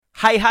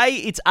Hey,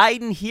 it's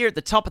Aiden here at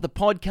the top of the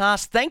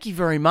podcast. Thank you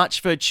very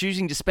much for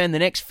choosing to spend the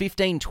next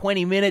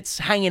 15-20 minutes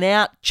hanging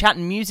out,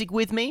 chatting music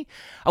with me.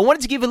 I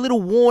wanted to give a little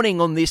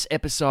warning on this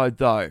episode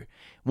though.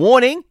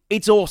 Warning,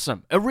 it's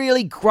awesome. A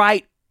really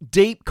great,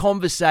 deep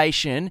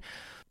conversation,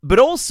 but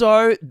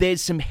also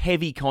there's some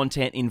heavy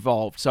content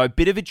involved. So a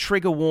bit of a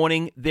trigger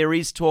warning. There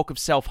is talk of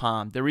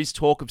self-harm. There is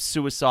talk of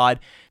suicide.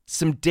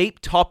 Some deep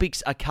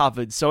topics are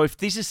covered. So if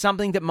this is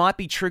something that might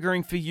be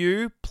triggering for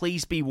you,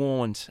 please be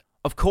warned.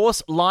 Of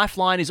course,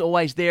 Lifeline is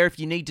always there if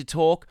you need to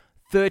talk,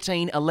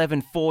 13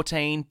 11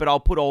 14, but I'll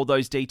put all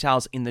those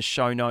details in the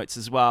show notes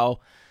as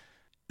well.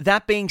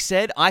 That being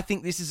said, I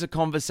think this is a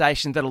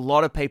conversation that a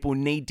lot of people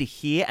need to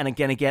hear and are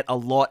going to get a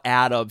lot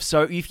out of.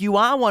 So if you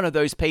are one of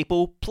those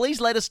people,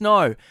 please let us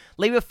know.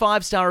 Leave a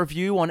 5-star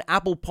review on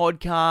Apple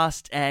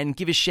Podcast and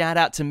give a shout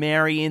out to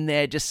Mary in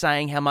there just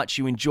saying how much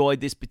you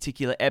enjoyed this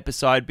particular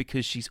episode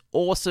because she's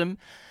awesome.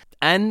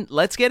 And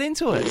let's get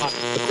into it.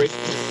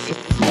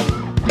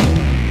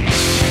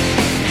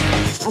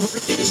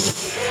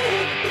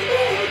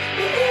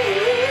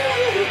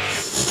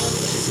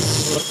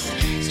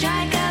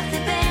 Strike up the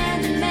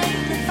band and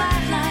make the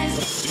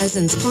fireflies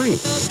Peasants Point.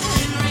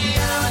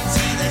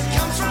 reality that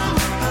comes from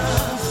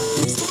above.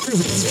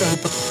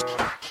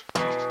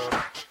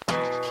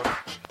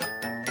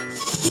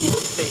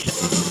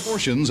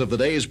 Portions of the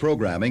day's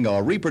programming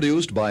are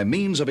reproduced by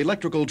means of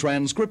electrical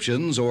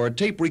transcriptions or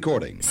tape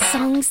recordings.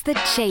 Songs that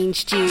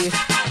changed you.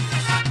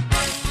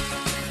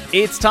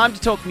 It's time to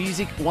talk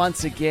music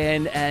once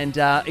again, and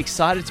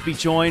excited to be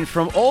joined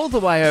from all the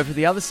way over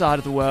the other side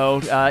of the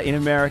world in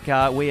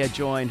America. We are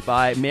joined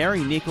by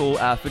Mary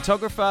Nikkel,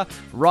 photographer,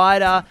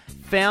 writer,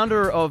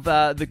 founder of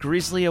the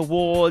Grizzly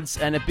Awards,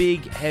 and a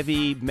big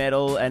heavy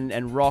metal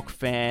and rock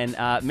fan.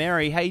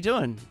 Mary, how you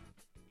doing?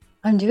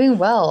 I'm doing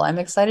well. I'm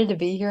excited to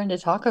be here and to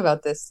talk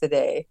about this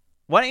today.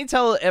 Why don't you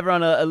tell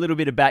everyone a little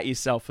bit about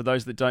yourself for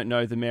those that don't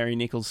know the Mary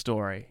Nikkel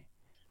story?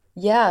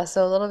 Yeah,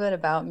 so a little bit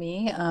about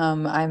me.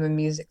 I'm a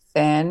music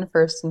fan,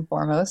 first and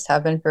foremost,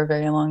 have been for a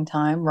very long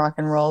time. Rock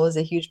and roll was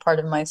a huge part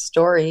of my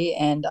story,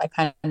 and I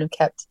kind of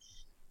kept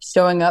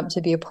showing up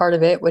to be a part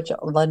of it, which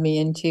led me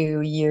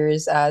into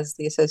years as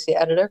the associate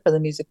editor for the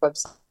music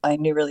website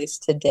New Release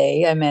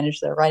Today. I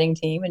managed the writing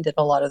team and did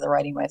a lot of the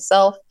writing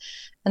myself.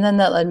 And then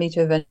that led me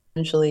to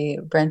eventually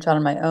branch out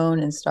on my own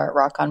and start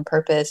Rock on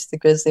Purpose, the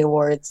Grizzly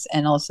Awards,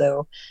 and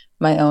also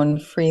my own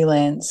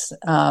freelance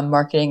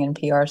marketing and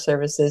PR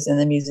services in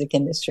the music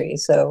industry.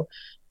 So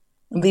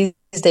these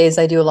days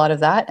I do a lot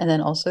of that. And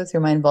then also through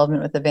my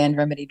involvement with the band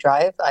Remedy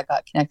Drive, I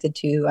got connected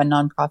to a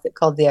nonprofit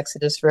called the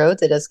Exodus Road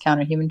that does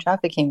counter human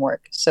trafficking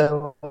work.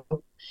 So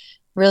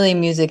really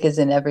music is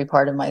in every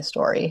part of my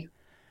story.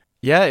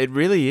 Yeah, it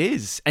really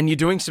is. And you're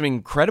doing some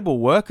incredible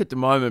work at the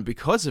moment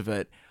because of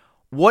it.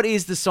 What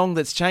is the song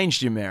that's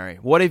changed you, Mary?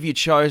 What have you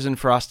chosen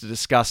for us to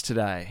discuss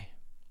today?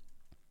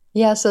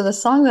 Yeah, so the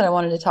song that I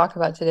wanted to talk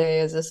about today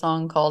is a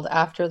song called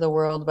After the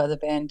World by the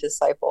band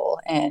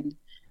Disciple. And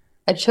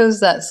I chose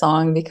that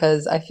song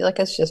because I feel like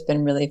it's just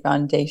been really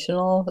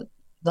foundational,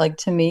 like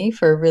to me,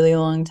 for a really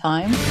long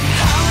time.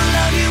 I will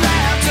love you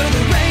after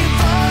the rain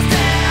falls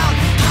down.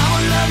 I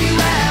will love you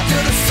after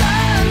the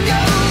sun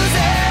goes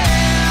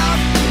down.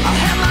 I'll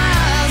have my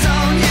eyes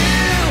on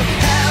you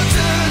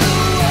after the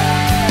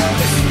world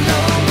is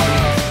no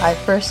more. I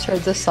first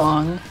heard the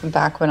song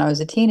back when I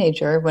was a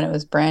teenager, when it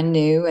was brand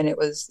new and it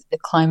was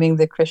climbing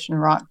the Christian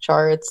rock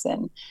charts.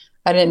 And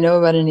I didn't know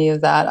about any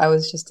of that. I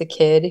was just a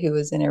kid who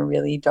was in a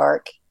really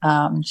dark,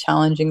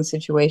 challenging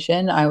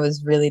situation. I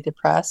was really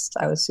depressed.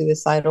 I was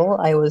suicidal.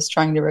 I was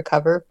trying to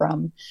recover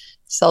from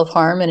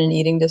self-harm and an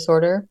eating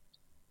disorder.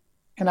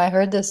 And I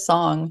heard this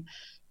song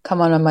come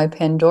on my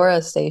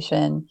Pandora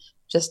station,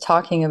 just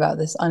talking about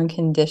this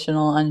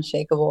unconditional,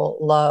 unshakable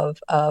love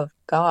of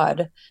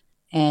God.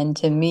 And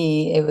to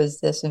me, it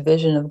was this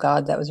vision of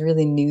God that was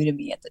really new to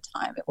me at the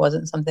time. It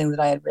wasn't something that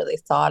I had really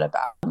thought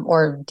about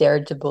or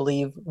dared to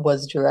believe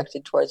was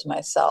directed towards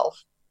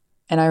myself.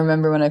 And I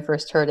remember when I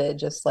first heard it,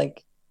 just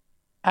like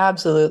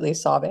absolutely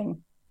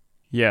sobbing.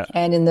 Yeah.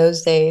 And in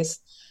those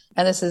days,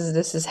 and this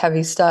is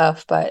heavy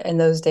stuff, but in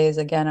those days,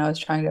 again, I was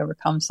trying to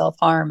overcome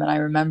self-harm. And I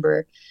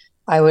remember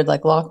I would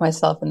like lock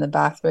myself in the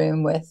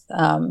bathroom with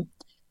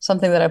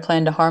something that I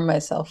planned to harm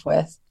myself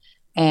with.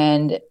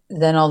 And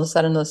then all of a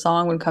sudden the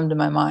song would come to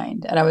my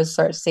mind and I would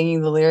start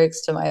singing the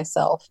lyrics to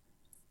myself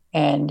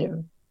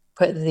and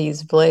put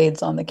these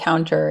blades on the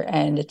counter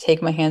and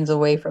take my hands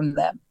away from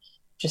them,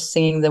 just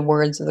singing the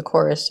words of the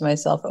chorus to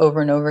myself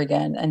over and over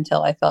again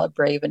until I felt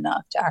brave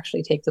enough to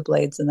actually take the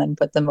blades and then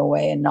put them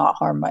away and not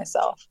harm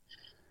myself.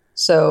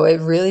 So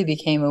it really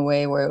became a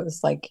way where it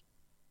was like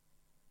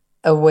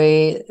a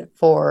way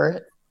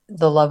for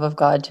the love of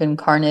God to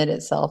incarnate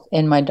itself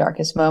in my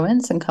darkest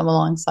moments and come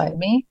alongside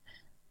me.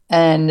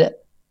 And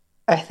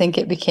I think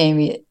it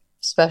became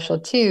special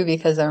too,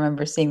 because I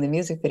remember seeing the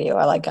music video.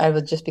 I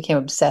just became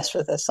obsessed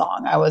with this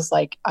song. I was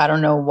like, I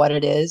don't know what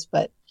it is,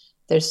 but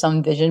there's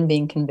some vision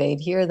being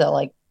conveyed here that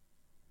like,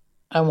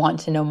 I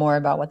want to know more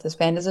about what this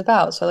band is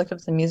about. So I looked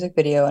up the music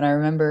video and I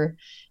remember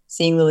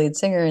seeing the lead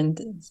singer and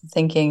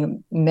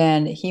thinking,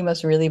 man, he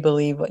must really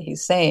believe what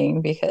he's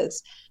saying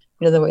because,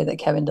 the way that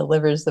Kevin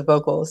delivers the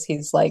vocals,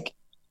 he's like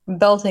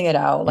belting it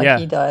out like Yeah.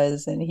 he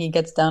does. And he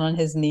gets down on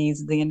his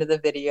knees at the end of the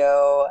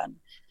video. And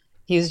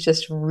he's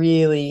just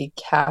really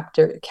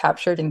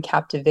captured and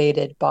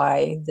captivated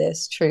by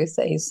this truth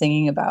that he's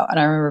singing about. And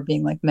I remember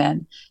being like,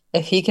 man,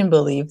 if he can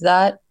believe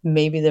that,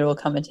 maybe there will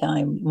come a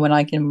time when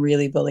I can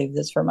really believe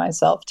this for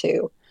myself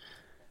too.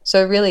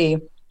 So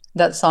really,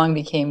 that song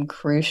became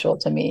crucial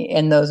to me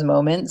in those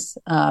moments,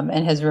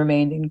 and has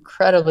remained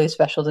incredibly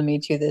special to me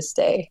to this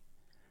day.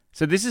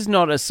 So this is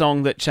not a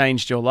song that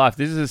changed your life.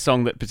 This is a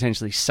song that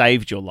potentially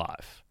saved your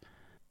life.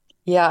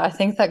 Yeah, I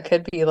think that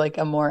could be like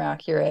a more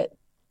accurate,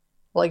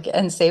 like,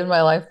 and saved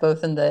my life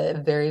both in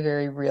the very,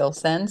 very real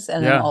sense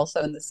and then Yeah.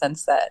 also in the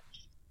sense that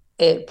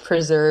it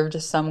preserved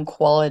some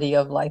quality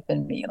of life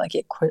in me. Like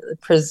it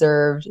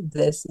preserved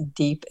this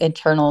deep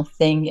internal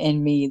thing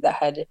in me that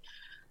had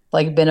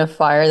like been a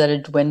fire that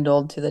had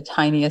dwindled to the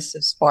tiniest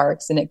of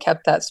sparks, and it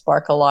kept that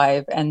spark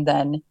alive and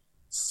then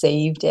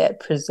saved it,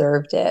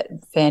 preserved it,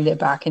 fanned it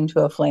back into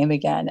a flame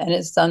again. And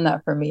it's done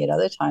that for me at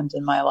other times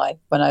in my life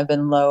when I've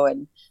been low.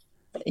 And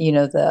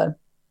the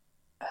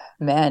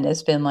man,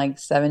 it's been like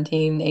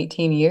 17,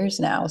 18 years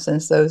now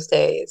since those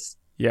days.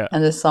 Yeah.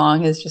 And the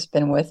song has just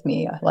been with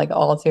me like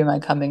all through my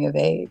coming of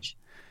age.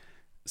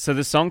 So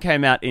the song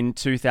came out in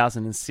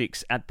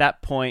 2006. At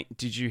that point,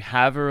 did you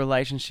have a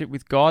relationship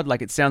with God?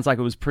 Like, it sounds like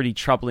it was pretty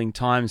troubling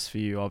times for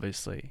you,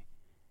 obviously.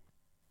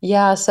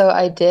 Yeah, so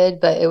I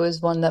did, but it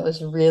was one that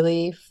was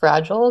really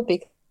fragile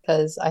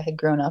because I had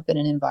grown up in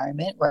an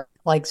environment where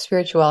like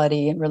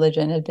spirituality and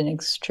religion had been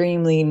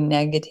extremely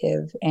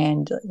negative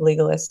and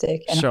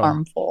legalistic and Sure.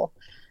 harmful,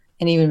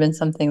 and even been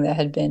something that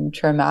had been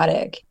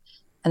traumatic.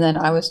 And then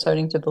I was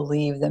starting to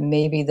believe that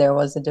maybe there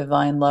was a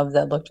divine love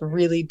that looked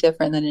really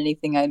different than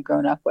anything I'd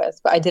grown up with,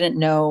 but I didn't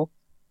know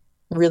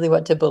really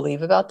what to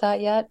believe about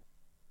that yet.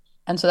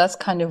 And so that's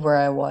kind of where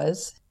I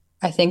was.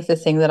 I think the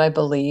thing that I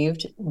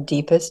believed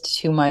deepest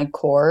to my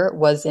core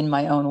was in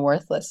my own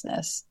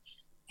worthlessness.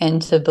 And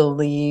to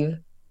believe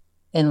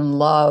in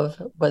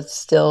love was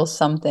still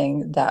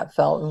something that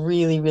felt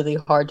really, really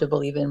hard to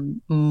believe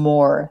in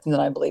more than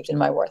I believed in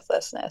my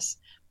worthlessness.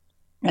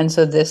 And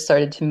so this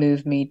started to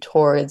move me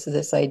towards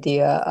this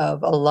idea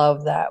of a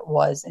love that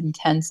was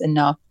intense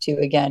enough to,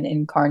 again,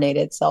 incarnate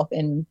itself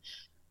in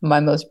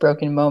my most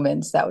broken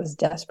moments, that was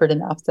desperate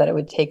enough that it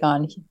would take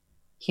on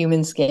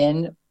human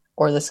skin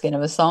or the skin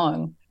of a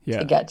song Yeah.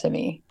 to get to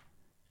me.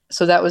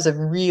 So that was a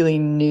really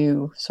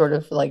new sort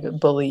of like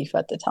belief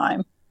at the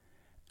time.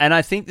 And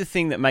I think the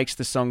thing that makes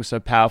the song so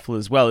powerful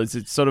as well is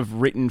it's sort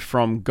of written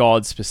from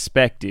God's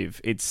perspective.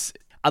 It's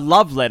a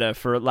love letter,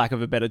 for lack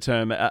of a better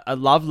term, a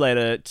love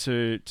letter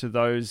to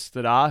those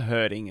that are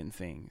hurting and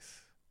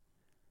things.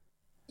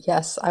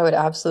 Yes, I would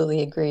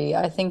absolutely agree.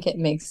 I think it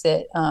makes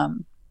it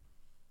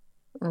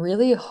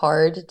really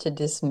hard to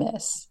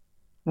dismiss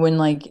when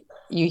like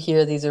you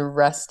hear these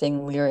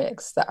arresting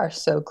lyrics that are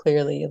so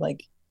clearly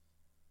like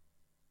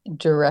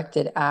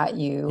directed at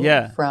you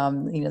Yeah.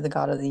 from the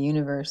God of the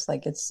universe.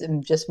 Like it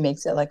just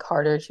makes it like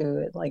harder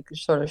to like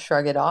sort of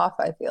shrug it off,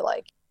 I feel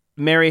like.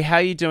 Mary, how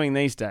are you doing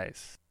these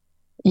days?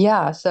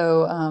 Yeah,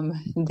 so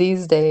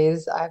these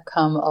days I've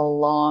come a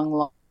long,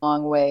 long,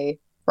 long way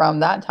from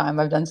that time.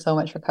 I've done so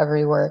much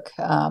recovery work,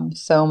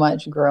 so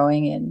much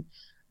growing in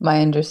my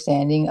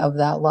understanding of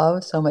that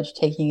love, so much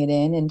taking it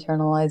in,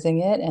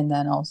 internalizing it, and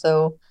then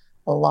also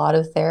a lot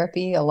of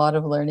therapy, a lot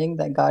of learning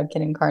that God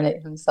can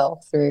incarnate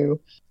himself through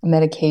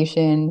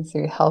medication,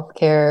 through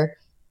healthcare,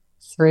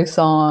 through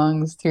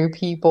songs, through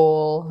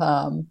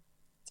people,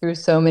 through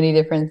so many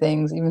different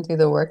things, even through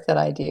the work that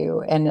I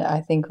do. And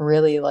I think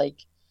really like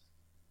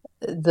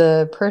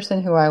the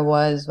person who I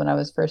was when I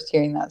was first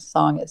hearing that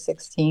song at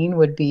 16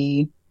 would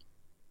be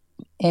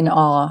in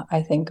awe,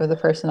 I think, of the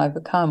person I've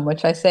become,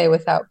 which I say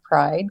without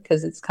pride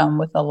because it's come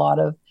with a lot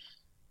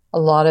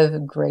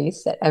of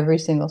grace at every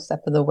single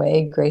step of the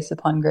way, grace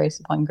upon grace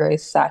upon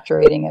grace,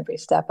 saturating every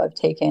step I've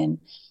taken.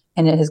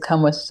 And it has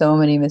come with so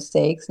many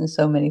mistakes and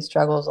so many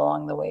struggles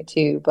along the way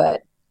too.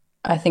 But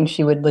I think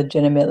she would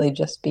legitimately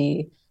just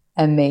be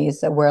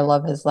amazed at where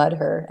love has led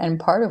her. And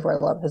part of where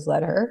love has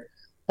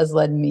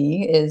led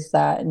me is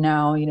that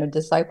now,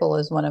 Disciple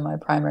is one of my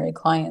primary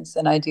clients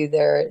and I do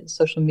their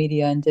social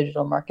media and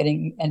digital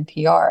marketing and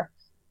PR.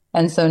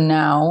 And so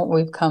now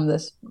we've come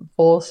this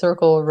full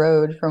circle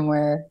road from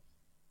where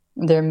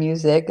their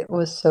music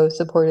was so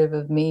supportive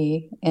of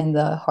me in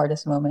the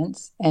hardest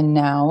moments. And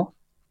now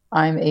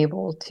I'm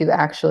able to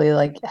actually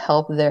like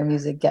help their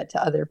music get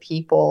to other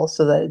people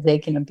so that they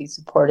can be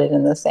supported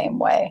in the same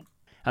way.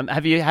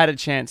 Have you had a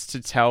chance to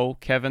tell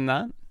Kevin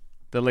that,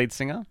 the lead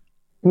singer?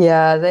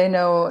 Yeah, they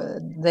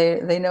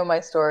know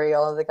my story,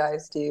 all of the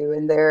guys do,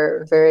 and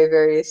they're very,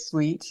 very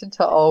sweet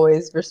to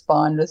always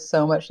respond with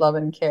so much love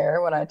and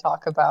care when I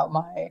talk about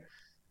my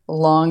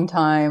long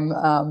time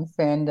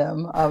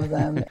fandom of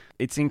them.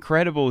 It's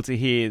incredible to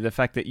hear the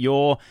fact that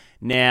you're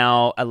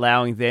now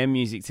allowing their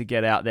music to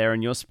get out there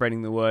and you're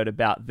spreading the word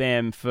about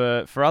them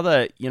for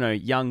other,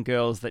 young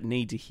girls that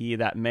need to hear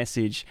that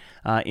message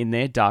in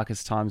their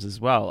darkest times as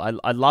well.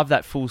 I love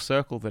that full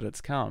circle that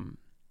it's come.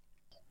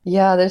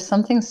 Yeah, there's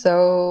something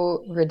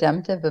so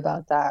redemptive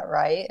about that,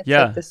 right? It's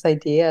Yeah. like this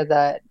idea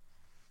that,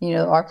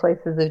 our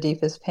places of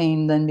deepest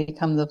pain then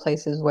become the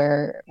places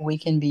where we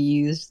can be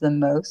used the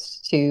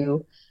most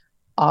to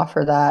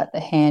offer that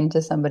hand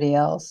to somebody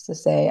else, to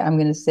say, I'm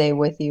going to stay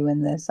with you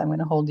in this. I'm going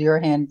to hold your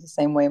hand the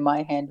same way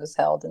my hand was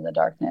held in the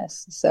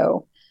darkness.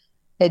 So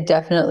it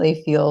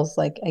definitely feels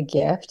like a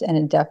gift, and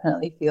it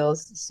definitely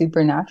feels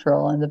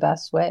supernatural in the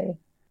best way.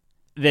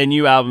 Their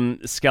new album,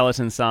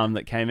 Skeleton Psalm,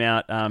 that came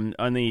out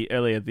only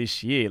earlier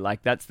this year,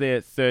 like that's their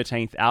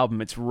 13th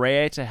album. It's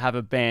rare to have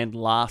a band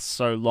last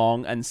so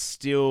long and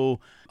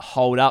still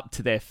hold up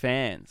to their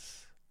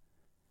fans.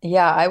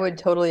 Yeah, I would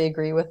totally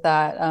agree with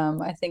that.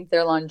 I think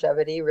their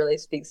longevity really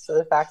speaks to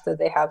the fact that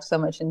they have so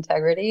much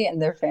integrity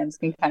and their fans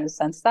can kind of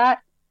sense that.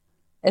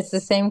 It's the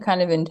same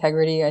kind of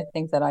integrity I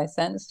think that I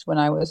sensed when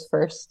I was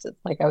first,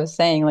 like I was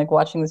saying, like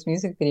watching this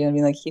music video and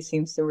being like, he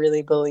seems to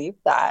really believe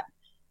that.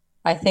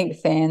 I think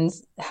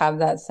fans have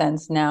that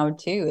sense now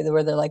too,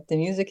 where they're like, the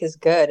music is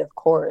good, of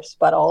course,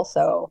 but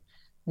also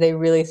they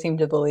really seem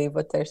to believe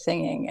what they're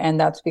singing. And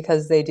that's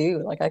because they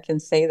do. Like I can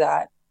say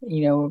that,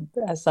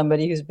 as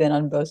somebody who's been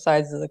on both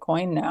sides of the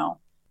coin now,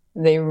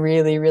 they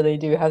really, really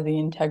do have the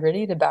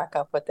integrity to back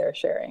up what they're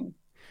sharing.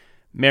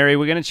 Mary,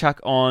 we're going to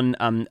chuck on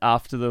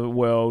After the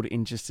World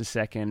in just a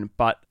second,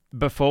 but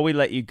before we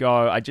let you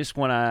go, I just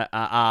want to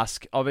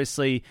ask,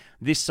 obviously,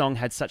 this song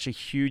had such a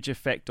huge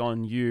effect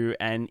on you,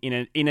 and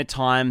in a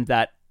time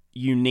that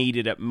you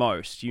needed it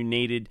most. You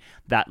needed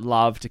that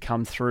love to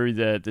come through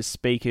the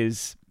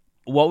speakers.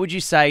 What would you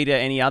say to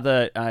any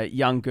other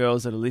young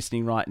girls that are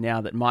listening right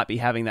now that might be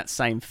having that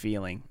same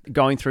feeling,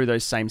 going through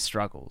those same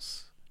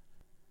struggles?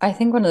 I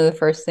think one of the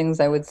first things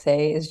I would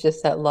say is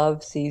just that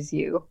love sees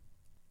you.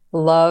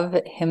 Love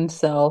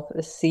himself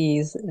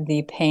sees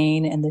the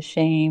pain and the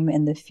shame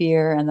and the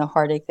fear and the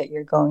heartache that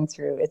you're going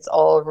through. It's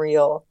all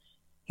real.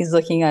 He's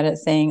looking at it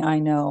saying, I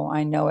know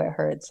it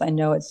hurts. I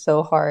know it's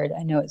so hard.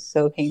 I know it's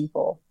so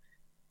painful.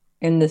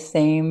 In the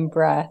same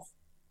breath,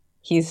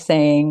 he's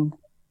saying,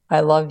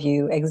 I love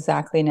you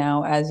exactly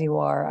now as you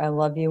are. I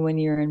love you when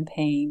you're in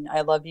pain.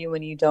 I love you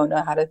when you don't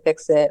know how to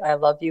fix it. I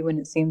love you when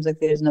it seems like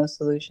there's no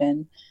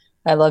solution.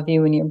 I love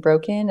you when you're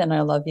broken, and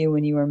I love you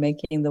when you are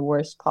making the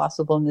worst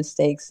possible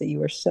mistakes that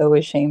you are so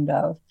ashamed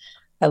of.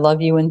 I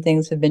love you when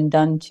things have been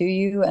done to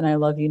you, and I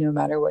love you no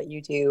matter what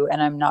you do,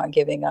 and I'm not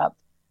giving up.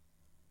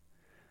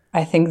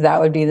 I think that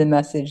would be the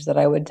message that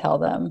I would tell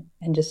them,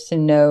 and just to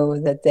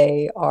know that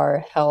they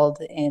are held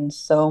in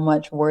so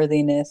much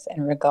worthiness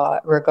and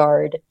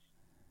regard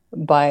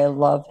by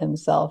love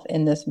himself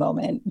in this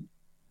moment.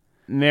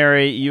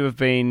 Mary, you have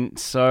been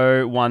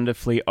so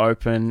wonderfully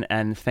open,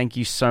 and thank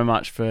you so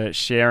much for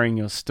sharing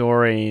your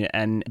story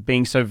and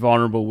being so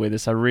vulnerable with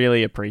us. I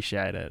really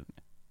appreciate it.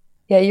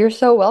 Yeah, you're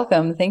so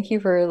welcome. Thank you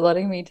for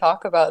letting me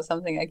talk about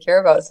something I care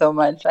about so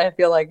much. I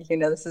feel like,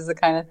 this is the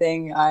kind of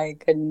thing I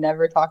could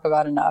never talk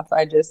about enough.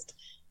 I just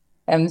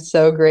am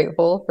so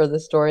grateful for the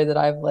story that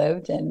I've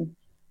lived, and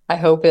I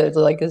hope it is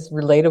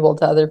relatable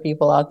to other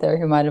people out there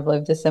who might have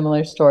lived a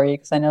similar story,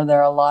 because I know there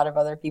are a lot of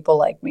other people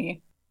like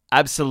me.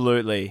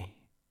 Absolutely.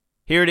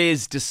 Here it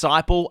is,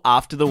 Disciple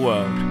After the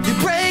World. You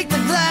break the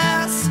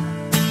glass,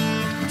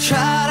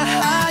 try to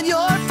hide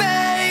your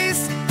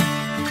face.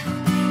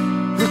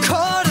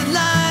 Recorded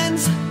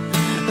lines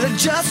that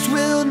just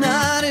will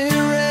not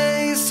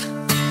erase.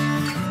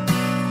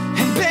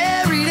 And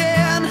buried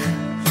in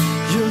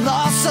your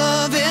loss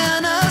of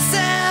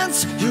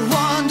innocence, you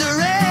wonder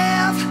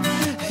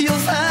if you'll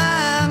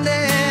find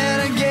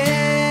it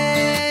again.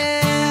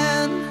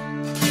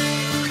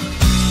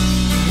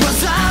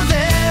 Was I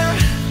there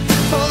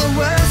for the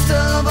worst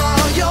of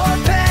all your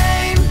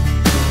pain?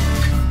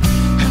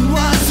 And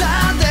was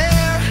I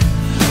there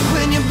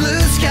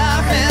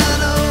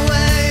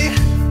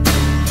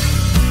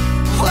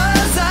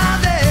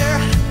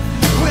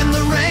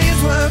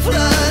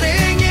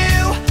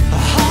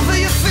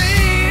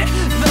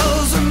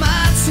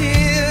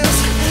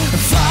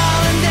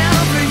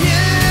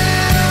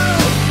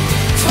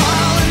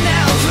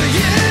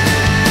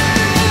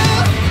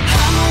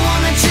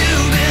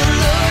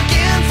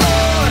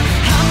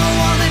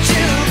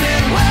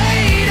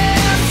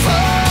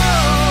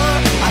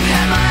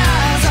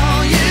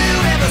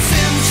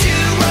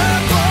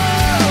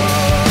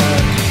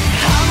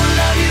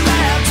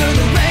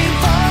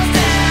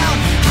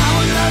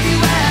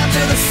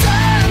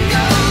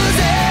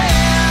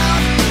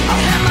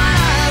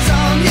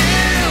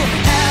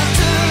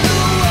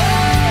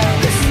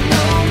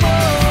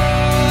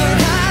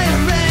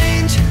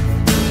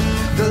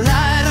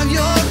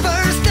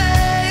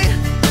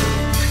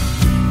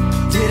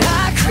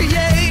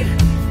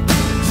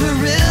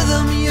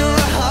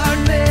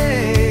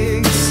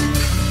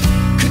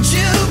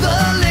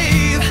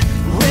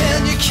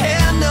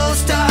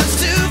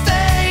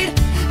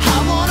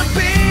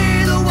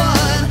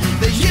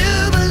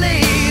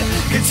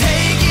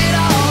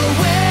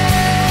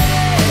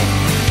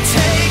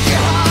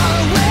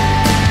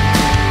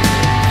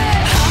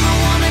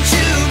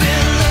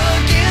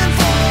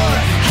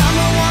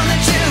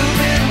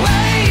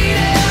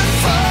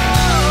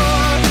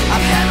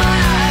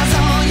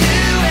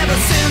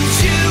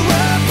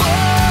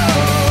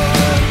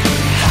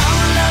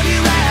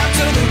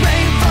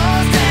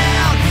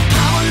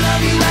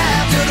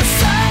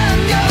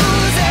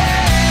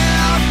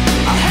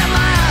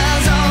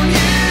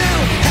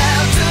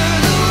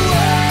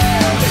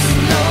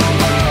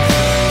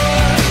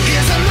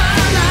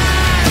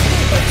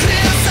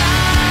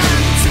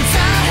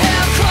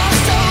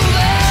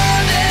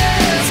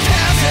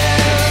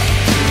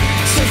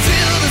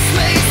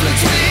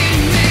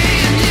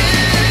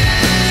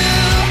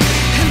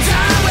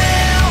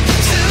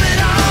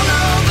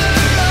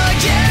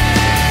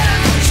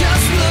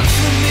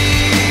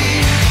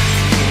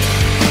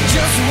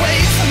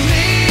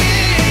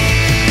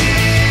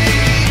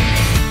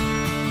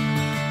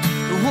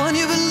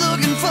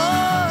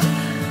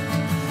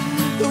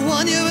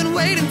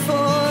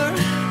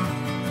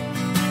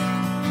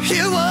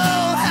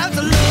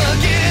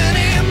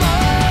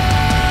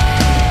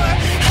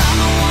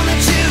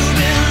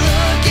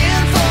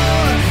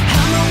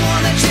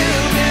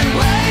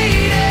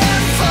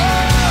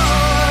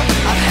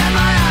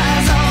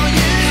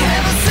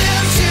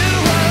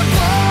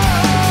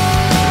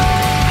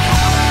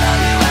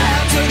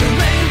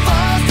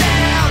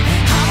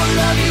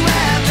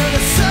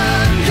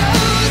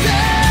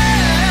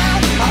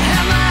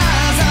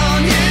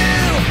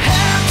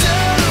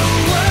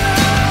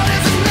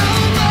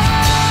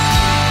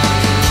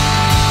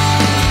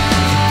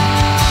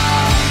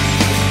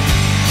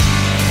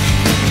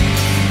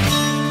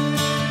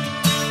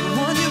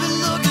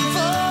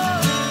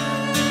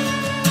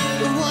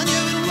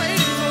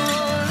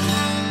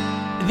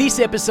This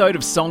episode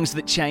of Songs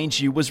That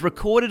Change You was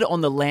recorded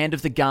on the land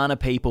of the Kaurna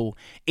people.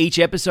 Each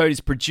episode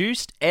is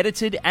produced,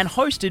 edited, and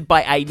hosted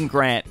by Aidan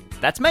Grant.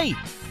 That's me.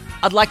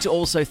 I'd like to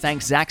also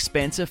thank Zach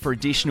Spencer for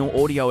additional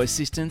audio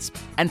assistance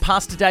and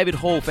Pastor David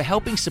Hall for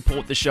helping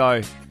support the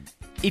show.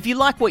 If you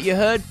like what you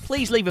heard,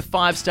 please leave a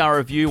 5-star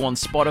review on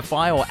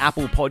Spotify or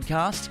Apple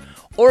Podcasts.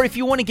 Or if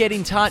you want to get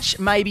in touch,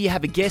 maybe you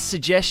have a guest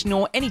suggestion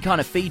or any kind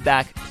of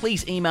feedback,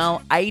 please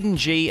email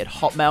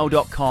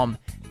aidang@hotmail.com.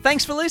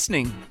 Thanks for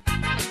listening.